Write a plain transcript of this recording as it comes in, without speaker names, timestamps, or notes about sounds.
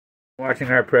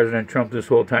Watching our President Trump this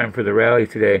whole time for the rally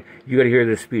today. You got to hear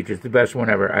this speech. It's the best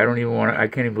one ever. I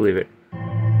can't even believe it.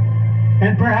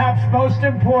 And perhaps most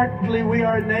importantly, we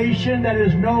are a nation that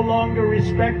is no longer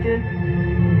respected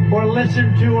or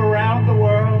listened to around the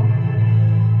world.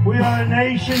 We are a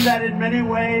nation that in many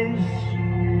ways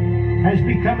has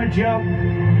become a joke.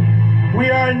 We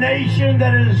are a nation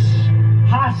that is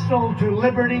hostile to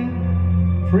liberty,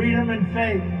 freedom, and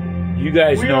faith. You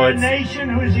guys know we are a nation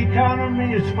whose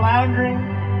economy is floundering,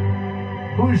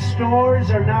 whose stores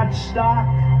are not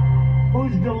stocked,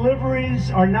 whose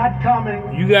deliveries are not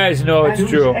coming. You guys know it's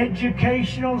true. Whose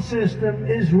educational system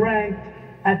is ranked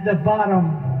at the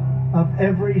bottom of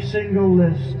every single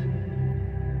list.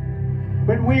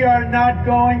 But we are not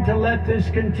going to let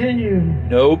this continue.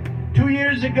 Nope. 2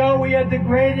 years ago, we had the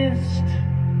greatest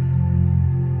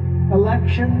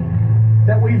election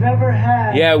that we've ever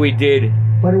had. Yeah, we did.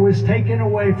 But it was taken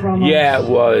away from us. Yeah, it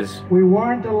was. We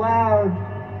weren't allowed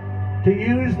to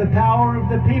use the power of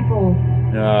the people.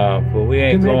 No, but we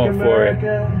ain't going for it. To make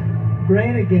America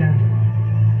great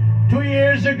again. 2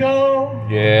 years ago,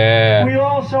 yeah, we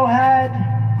also had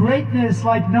greatness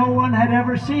like no one had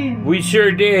ever seen. We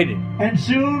sure did. And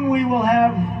soon we will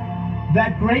have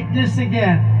that greatness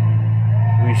again.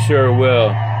 We sure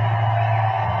will.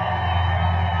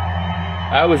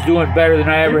 I was doing better than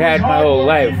I ever had in my whole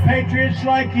life. Patriots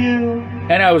like you,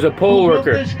 and I was a poll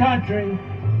worker. This country,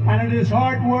 and it is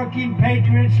hard-working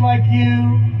patriots like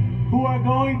you who are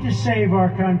going to save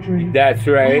our country. That's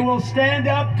right. We will stand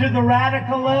up to the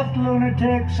radical left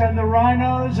lunatics and the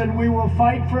rhinos, and we will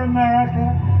fight for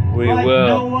America. We like will.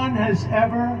 No one has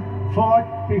ever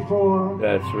fought before.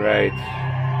 That's right.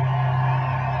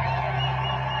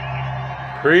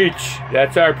 Preach.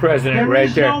 That's our president right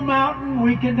there. There is no mountain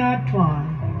we cannot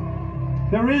climb.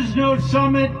 There is no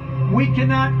summit we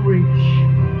cannot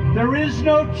reach. There is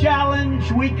no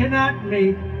challenge we cannot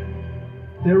meet.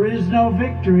 There is no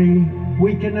victory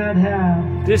we cannot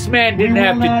have. This man didn't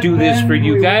have to do this for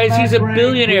you guys. He's a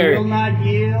billionaire.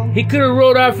 He could have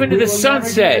rode off into the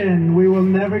sunset. We will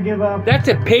never give up. That's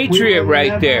a patriot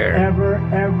right there.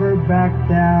 Ever back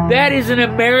down. That is an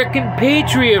American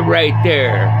patriot right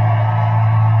there.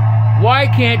 Why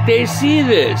can't they see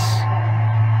this?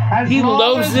 He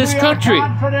loves this country.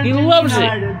 He loves it.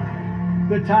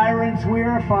 The tyrants we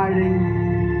are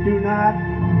fighting do not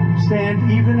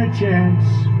stand even a chance.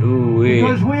 Ooh-wee.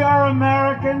 Because we are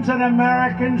Americans, and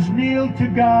Americans kneel to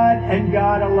God and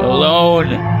God alone.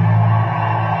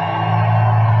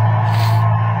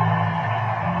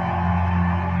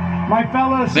 My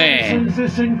fellow citizens,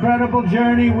 this incredible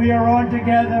journey we are on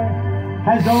together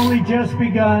has only just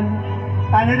begun.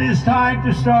 And it is time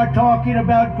to start talking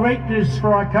about greatness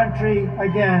for our country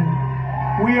again.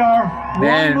 We are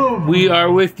one movement. We are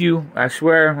with you. I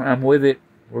swear, I'm with it.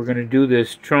 We're going to do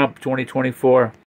this. Trump 2024.